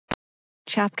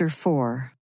Chapter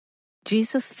 4.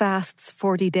 Jesus fasts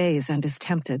 40 days and is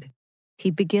tempted.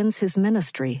 He begins his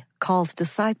ministry, calls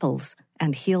disciples,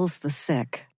 and heals the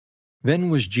sick. Then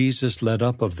was Jesus led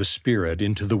up of the Spirit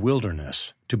into the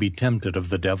wilderness to be tempted of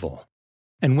the devil.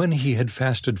 And when he had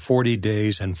fasted 40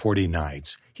 days and 40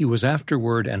 nights, he was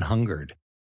afterward and hungered.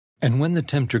 And when the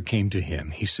tempter came to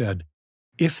him, he said,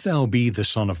 If thou be the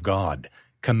Son of God,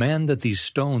 command that these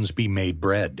stones be made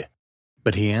bread.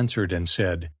 But he answered and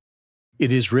said,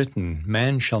 It is written,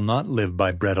 Man shall not live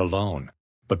by bread alone,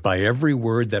 but by every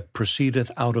word that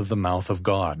proceedeth out of the mouth of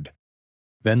God.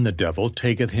 Then the devil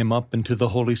taketh him up into the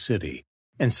holy city,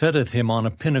 and setteth him on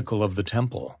a pinnacle of the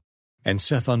temple, and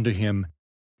saith unto him,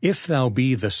 If thou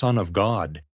be the Son of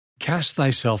God, cast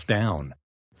thyself down,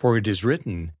 for it is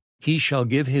written, He shall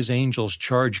give his angels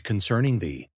charge concerning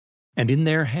thee, and in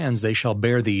their hands they shall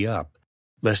bear thee up,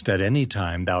 lest at any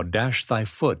time thou dash thy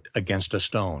foot against a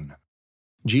stone.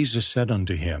 Jesus said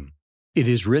unto him, It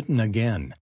is written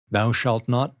again, Thou shalt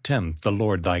not tempt the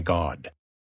Lord thy God.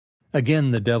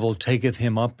 Again the devil taketh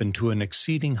him up into an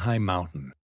exceeding high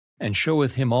mountain, and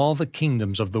showeth him all the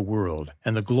kingdoms of the world,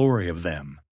 and the glory of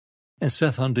them, and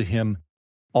saith unto him,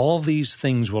 All these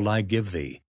things will I give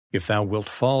thee, if thou wilt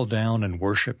fall down and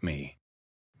worship me.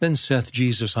 Then saith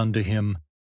Jesus unto him,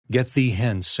 Get thee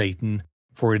hence, Satan,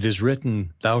 for it is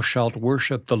written, Thou shalt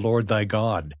worship the Lord thy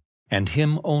God, and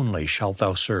him only shalt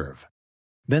thou serve.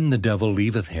 Then the devil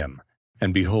leaveth him,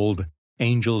 and behold,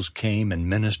 angels came and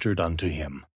ministered unto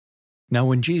him. Now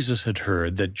when Jesus had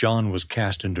heard that John was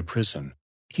cast into prison,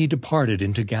 he departed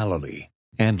into Galilee.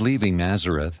 And leaving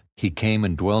Nazareth, he came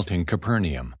and dwelt in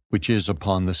Capernaum, which is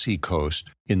upon the sea coast,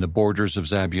 in the borders of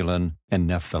Zabulon and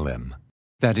Nephthalim,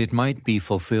 that it might be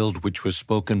fulfilled which was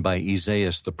spoken by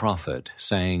Esaias the prophet,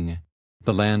 saying,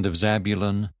 The land of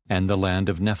Zabulon and the land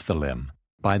of Nephthalim,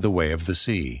 by the way of the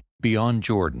sea, beyond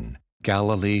Jordan,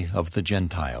 Galilee of the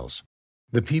Gentiles.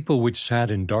 The people which sat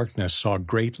in darkness saw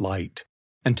great light,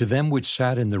 and to them which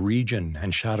sat in the region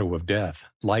and shadow of death,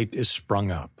 light is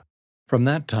sprung up. From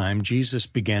that time Jesus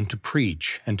began to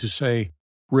preach and to say,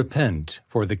 Repent,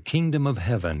 for the kingdom of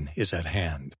heaven is at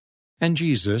hand. And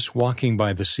Jesus, walking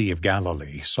by the sea of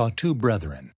Galilee, saw two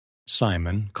brethren,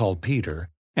 Simon, called Peter,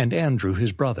 and Andrew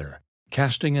his brother,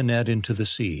 casting a net into the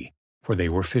sea, for they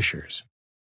were fishers.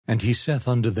 And he saith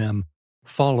unto them,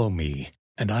 Follow me,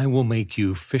 and I will make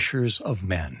you fishers of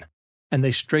men. And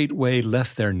they straightway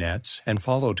left their nets and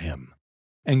followed him.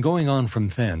 And going on from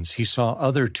thence he saw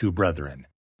other two brethren,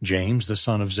 James the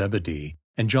son of Zebedee,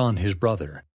 and John his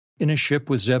brother, in a ship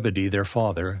with Zebedee their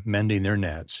father, mending their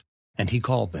nets, and he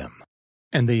called them.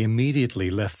 And they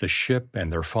immediately left the ship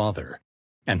and their father,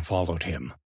 and followed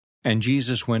him. And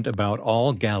Jesus went about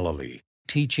all Galilee,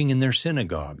 teaching in their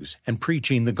synagogues, and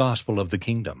preaching the gospel of the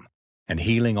kingdom, and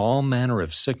healing all manner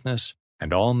of sickness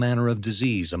and all manner of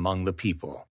disease among the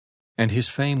people. And his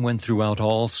fame went throughout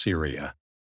all Syria.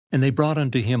 And they brought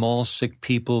unto him all sick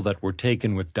people that were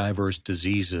taken with divers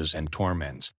diseases and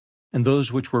torments, and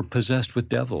those which were possessed with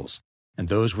devils, and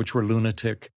those which were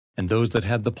lunatic, and those that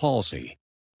had the palsy,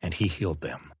 and he healed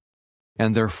them.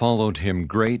 And there followed him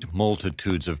great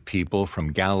multitudes of people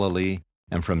from Galilee,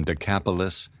 and from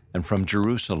Decapolis, and from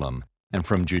Jerusalem, and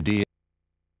from Judea.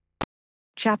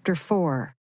 Chapter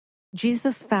 4.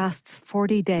 Jesus fasts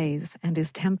 40 days and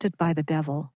is tempted by the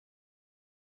devil.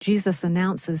 Jesus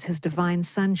announces his divine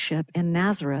sonship in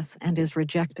Nazareth and is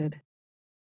rejected.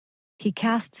 He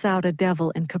casts out a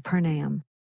devil in Capernaum,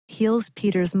 heals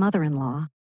Peter's mother-in-law,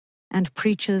 and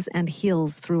preaches and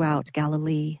heals throughout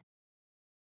Galilee.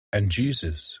 And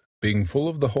Jesus, being full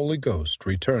of the Holy Ghost,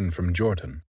 returned from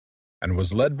Jordan, and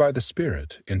was led by the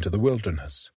Spirit into the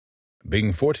wilderness,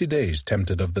 being 40 days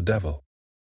tempted of the devil.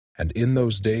 And in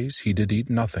those days he did eat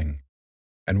nothing.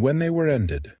 And when they were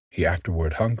ended, he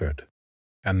afterward hungered.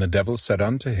 And the devil said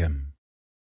unto him,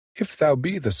 If thou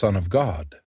be the Son of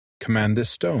God, command this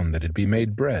stone that it be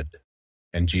made bread.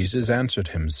 And Jesus answered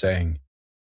him, saying,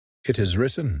 It is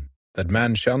written, that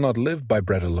man shall not live by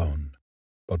bread alone,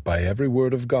 but by every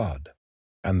word of God.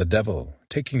 And the devil,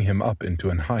 taking him up into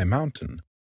an high mountain,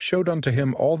 showed unto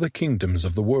him all the kingdoms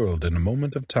of the world in a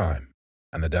moment of time.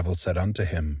 And the devil said unto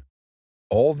him,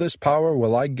 All this power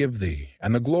will I give thee,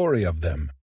 and the glory of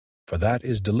them, for that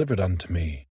is delivered unto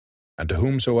me, and to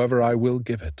whomsoever I will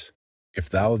give it. If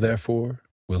thou therefore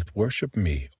wilt worship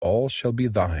me, all shall be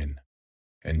thine.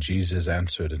 And Jesus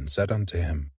answered and said unto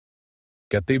him,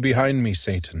 Get thee behind me,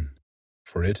 Satan,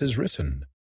 for it is written,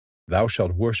 Thou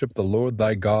shalt worship the Lord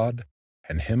thy God,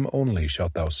 and him only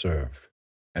shalt thou serve.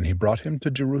 And he brought him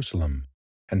to Jerusalem,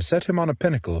 and set him on a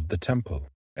pinnacle of the temple,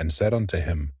 and said unto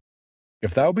him,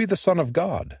 If thou be the Son of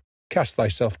God, cast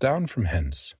thyself down from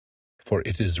hence. For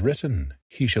it is written,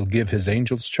 He shall give his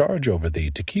angels charge over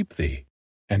thee to keep thee,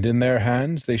 and in their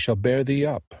hands they shall bear thee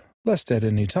up, lest at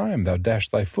any time thou dash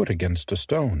thy foot against a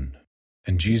stone.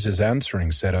 And Jesus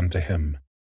answering said unto him,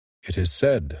 It is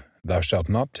said, Thou shalt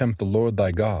not tempt the Lord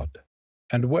thy God.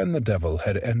 And when the devil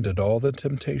had ended all the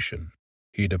temptation,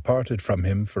 he departed from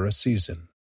him for a season.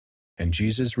 And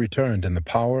Jesus returned in the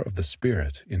power of the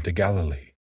Spirit into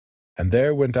Galilee. And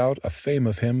there went out a fame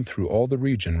of him through all the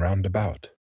region round about.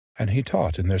 And he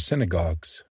taught in their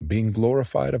synagogues, being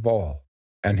glorified of all.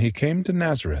 And he came to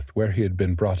Nazareth, where he had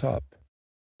been brought up.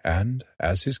 And,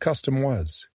 as his custom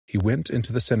was, he went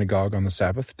into the synagogue on the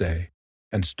Sabbath day,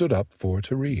 and stood up for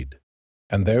to read.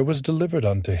 And there was delivered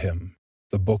unto him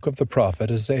the book of the prophet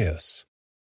Isaiah.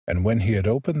 And when he had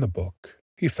opened the book,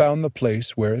 he found the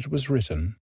place where it was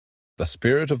written, The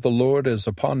Spirit of the Lord is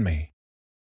upon me,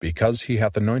 because he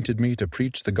hath anointed me to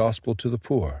preach the gospel to the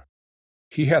poor.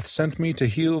 He hath sent me to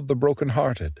heal the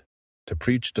brokenhearted, to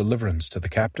preach deliverance to the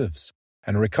captives,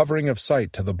 and recovering of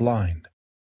sight to the blind,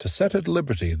 to set at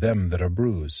liberty them that are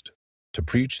bruised, to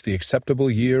preach the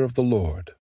acceptable year of the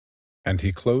Lord. And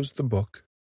he closed the book,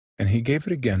 and he gave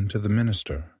it again to the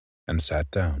minister, and sat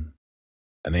down.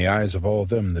 And the eyes of all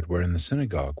them that were in the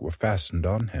synagogue were fastened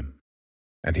on him.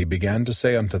 And he began to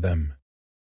say unto them,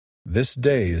 This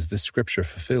day is this scripture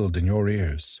fulfilled in your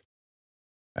ears.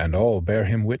 And all bare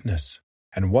him witness,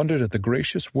 and wondered at the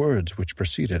gracious words which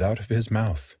proceeded out of his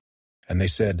mouth. And they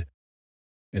said,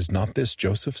 Is not this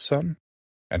Joseph's son?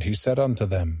 And he said unto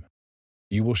them,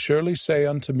 Ye will surely say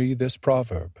unto me this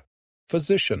proverb,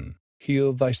 Physician,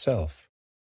 heal thyself.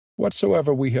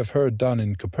 Whatsoever we have heard done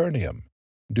in Capernaum,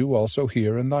 do also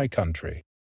here in thy country.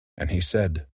 And he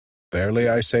said, Verily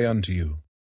I say unto you,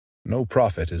 no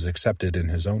prophet is accepted in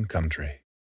his own country.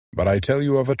 But I tell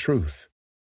you of a truth,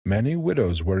 many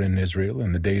widows were in Israel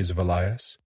in the days of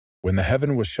Elias, when the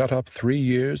heaven was shut up 3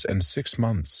 years and 6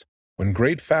 months, when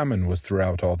great famine was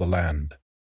throughout all the land.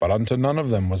 But unto none of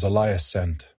them was Elias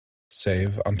sent,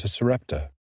 save unto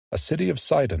Sarepta, a city of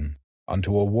Sidon,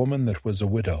 unto a woman that was a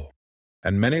widow.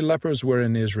 And many lepers were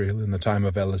in Israel in the time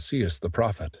of Eliseus the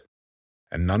prophet.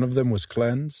 And none of them was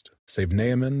cleansed, save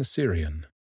Naaman the Syrian.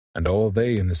 And all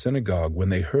they in the synagogue, when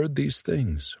they heard these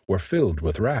things, were filled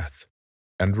with wrath,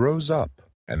 and rose up,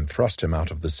 and thrust him out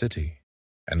of the city,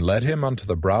 and led him unto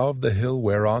the brow of the hill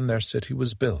whereon their city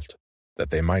was built,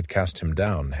 that they might cast him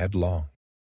down headlong.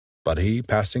 But he,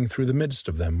 passing through the midst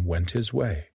of them, went his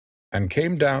way, and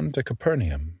came down to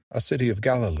Capernaum, a city of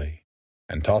Galilee,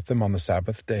 and taught them on the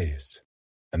Sabbath days.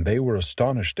 And they were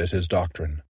astonished at his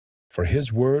doctrine, for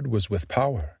his word was with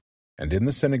power. And in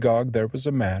the synagogue there was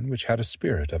a man which had a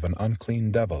spirit of an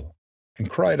unclean devil, and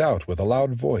cried out with a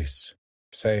loud voice,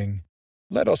 saying,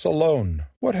 Let us alone.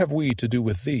 What have we to do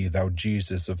with thee, thou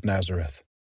Jesus of Nazareth?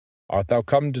 Art thou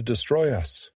come to destroy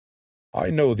us? I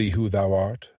know thee who thou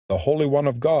art, the Holy One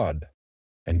of God.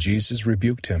 And Jesus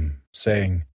rebuked him,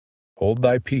 saying, Hold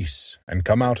thy peace, and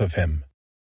come out of him.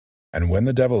 And when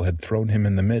the devil had thrown him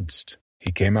in the midst,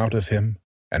 he came out of him,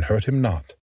 and hurt him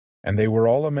not. And they were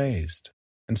all amazed,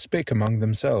 and spake among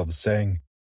themselves, saying,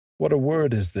 What a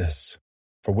word is this?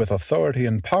 For with authority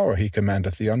and power he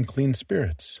commandeth the unclean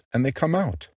spirits, and they come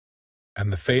out.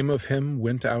 And the fame of him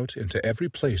went out into every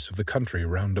place of the country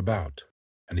round about.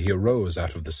 And he arose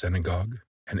out of the synagogue,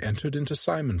 and entered into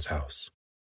Simon's house.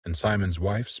 And Simon's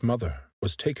wife's mother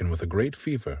was taken with a great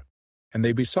fever, and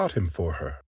they besought him for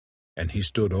her. And he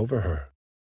stood over her,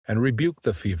 and rebuked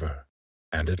the fever,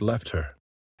 and it left her.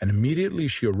 And immediately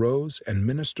she arose and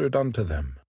ministered unto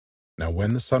them. Now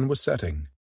when the sun was setting,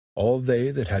 all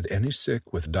they that had any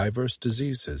sick with divers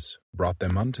diseases brought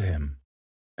them unto him.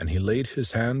 And he laid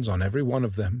his hands on every one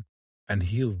of them, and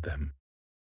healed them.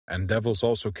 And devils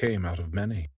also came out of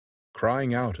many,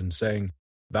 crying out and saying,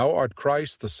 Thou art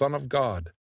Christ the Son of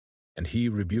God. And he,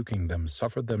 rebuking them,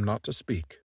 suffered them not to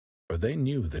speak, for they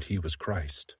knew that he was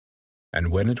Christ.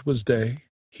 And when it was day,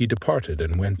 he departed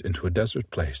and went into a desert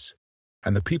place.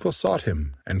 And the people sought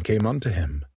him, and came unto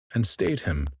him, and stayed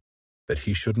him, that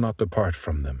he should not depart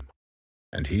from them.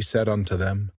 And he said unto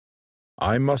them,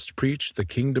 I must preach the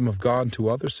kingdom of God to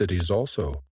other cities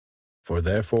also, for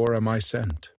therefore am I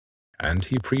sent. And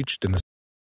he preached in the...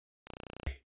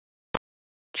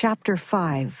 Chapter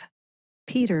 5.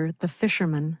 Peter, the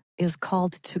fisherman, is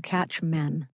called to catch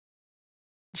men.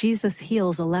 Jesus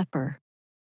heals a leper.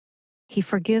 He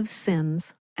forgives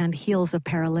sins and heals a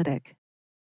paralytic.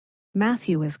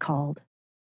 Matthew is called.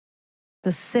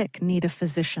 The sick need a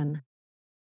physician.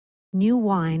 New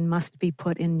wine must be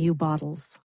put in new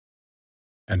bottles.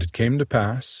 And it came to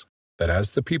pass, that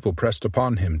as the people pressed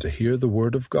upon him to hear the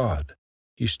word of God,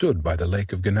 he stood by the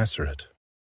lake of Gennesaret.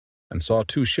 and saw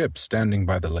 2 ships standing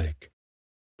by the lake.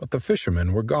 But the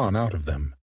fishermen were gone out of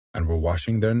them, and were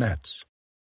washing their nets.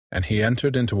 And he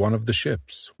entered into one of the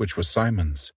ships, which was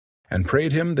Simon's, and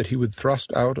prayed him that he would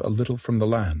thrust out a little from the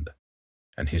land.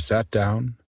 And he sat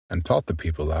down, and taught the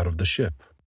people out of the ship.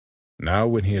 Now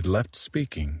when he had left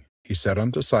speaking, he said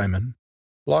unto Simon,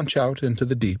 Launch out into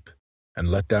the deep,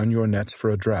 and let down your nets for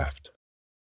a draught.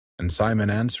 And Simon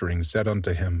answering said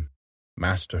unto him,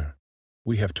 Master,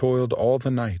 we have toiled all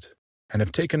the night, and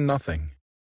have taken nothing.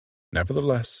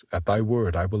 Nevertheless, at thy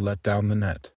word I will let down the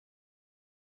net.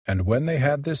 And when they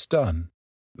had this done,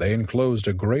 they enclosed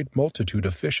a great multitude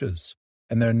of fishes,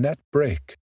 and their net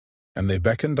brake. And they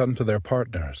beckoned unto their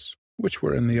partners, which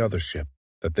were in the other ship,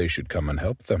 that they should come and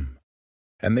help them.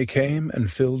 And they came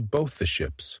and filled both the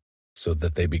ships, so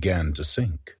that they began to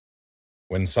sink.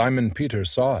 When Simon Peter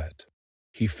saw it,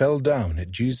 he fell down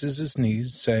at Jesus'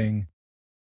 knees, saying,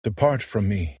 Depart from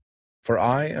me, for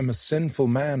I am a sinful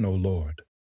man, O Lord.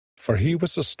 For he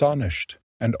was astonished,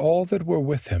 and all that were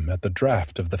with him at the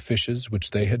draught of the fishes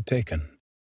which they had taken.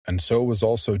 And so was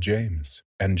also James,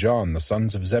 and John the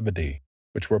sons of Zebedee,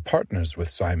 which were partners with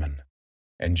Simon.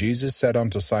 And Jesus said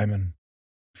unto Simon,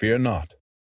 Fear not,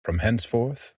 from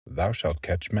henceforth thou shalt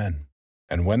catch men.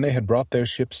 And when they had brought their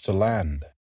ships to land,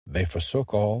 they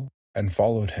forsook all, and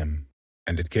followed him.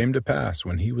 And it came to pass,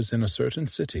 when he was in a certain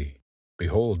city,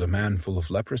 behold, a man full of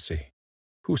leprosy,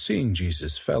 who seeing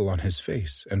Jesus fell on his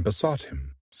face, and besought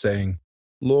him, saying,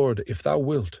 Lord, if thou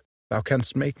wilt, thou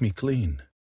canst make me clean.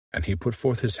 And he put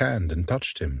forth his hand, and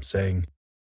touched him, saying,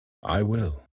 I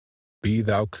will, be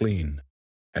thou clean.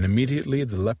 And immediately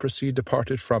the leprosy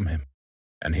departed from him.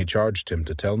 And he charged him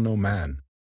to tell no man,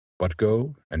 but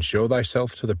go and show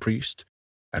thyself to the priest,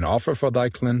 and offer for thy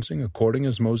cleansing according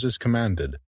as Moses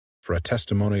commanded, for a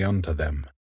testimony unto them.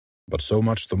 But so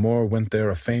much the more went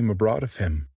there a fame abroad of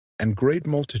him, and great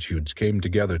multitudes came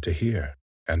together to hear,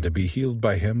 and to be healed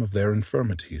by him of their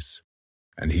infirmities.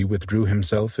 And he withdrew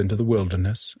himself into the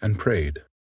wilderness, and prayed.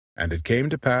 And it came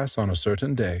to pass on a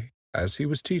certain day, as he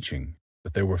was teaching,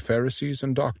 that there were Pharisees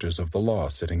and doctors of the law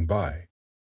sitting by,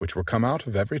 which were come out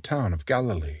of every town of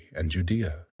Galilee, and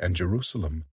Judea, and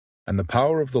Jerusalem. And the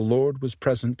power of the Lord was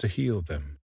present to heal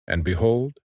them. And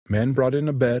behold, men brought in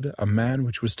a bed a man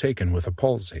which was taken with a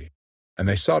palsy. And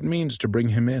they sought means to bring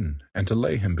him in, and to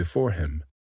lay him before him.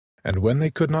 And when they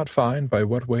could not find by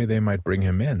what way they might bring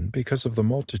him in, because of the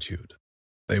multitude,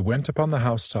 they went upon the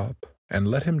housetop, and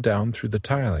let him down through the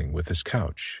tiling with his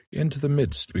couch into the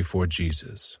midst before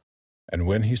Jesus. And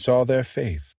when he saw their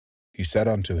faith, he said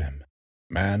unto him,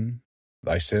 Man,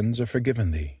 thy sins are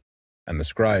forgiven thee. And the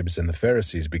scribes and the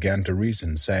Pharisees began to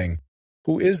reason, saying,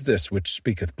 Who is this which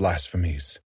speaketh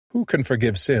blasphemies? Who can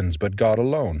forgive sins but God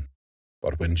alone?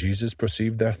 But when Jesus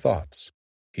perceived their thoughts,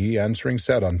 he answering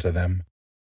said unto them,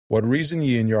 What reason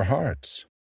ye in your hearts?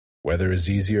 Whether is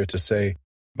easier to say,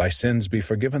 Thy sins be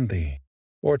forgiven thee,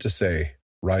 or to say,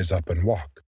 Rise up and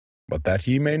walk? But that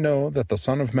ye may know that the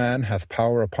Son of Man hath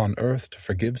power upon earth to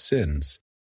forgive sins,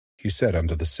 he said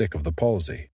unto the sick of the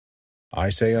palsy, I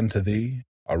say unto thee,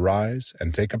 Arise,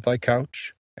 and take up thy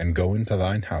couch, and go into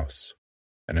thine house.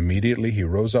 And immediately he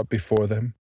rose up before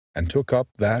them, and took up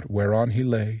that whereon he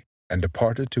lay, and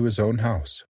departed to his own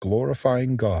house,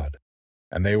 glorifying God.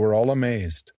 And they were all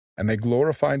amazed, and they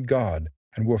glorified God,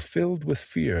 and were filled with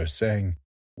fear, saying,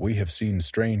 We have seen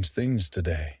strange things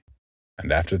today.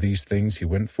 And after these things he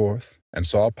went forth, and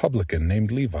saw a publican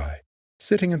named Levi,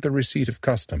 sitting at the receipt of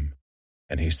custom.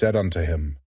 And he said unto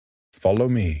him, Follow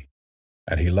me.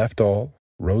 And he left all,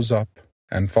 rose up,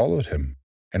 and followed him.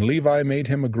 And Levi made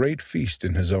him a great feast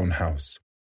in his own house.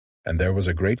 And there was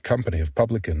a great company of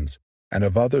publicans, and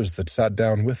of others that sat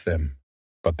down with them.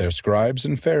 But their scribes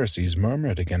and Pharisees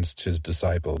murmured against his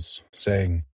disciples,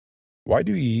 saying, Why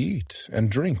do ye eat and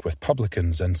drink with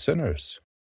publicans and sinners?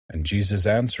 And Jesus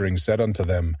answering said unto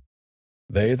them,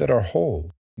 They that are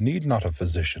whole need not a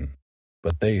physician,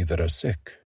 but they that are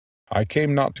sick. I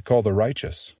came not to call the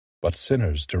righteous, but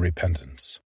sinners to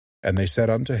repentance. And they said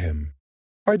unto him,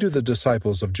 Why do the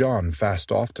disciples of John fast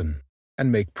often,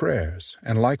 and make prayers,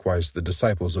 and likewise the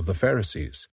disciples of the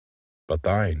Pharisees? But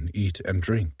thine eat and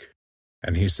drink.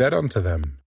 And he said unto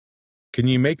them, Can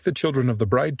ye make the children of the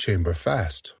bridechamber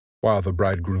fast, while the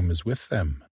bridegroom is with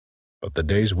them? But the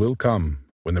days will come,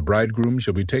 when the bridegroom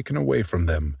shall be taken away from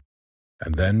them,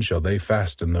 and then shall they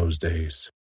fast in those days.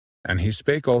 And he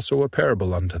spake also a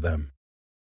parable unto them.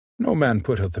 No man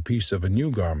putteth a piece of a new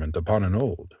garment upon an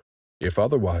old. If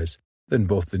otherwise, then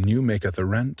both the new maketh a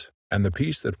rent, and the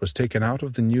piece that was taken out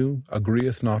of the new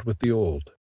agreeth not with the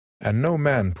old. And no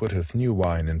man putteth new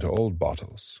wine into old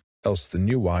bottles, else the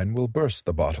new wine will burst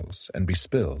the bottles, and be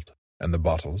spilled, and the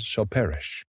bottles shall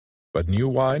perish. But new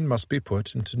wine must be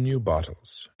put into new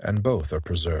bottles, and both are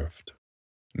preserved.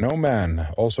 No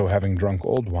man also having drunk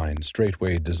old wine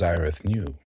straightway desireth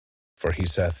new, for he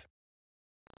saith,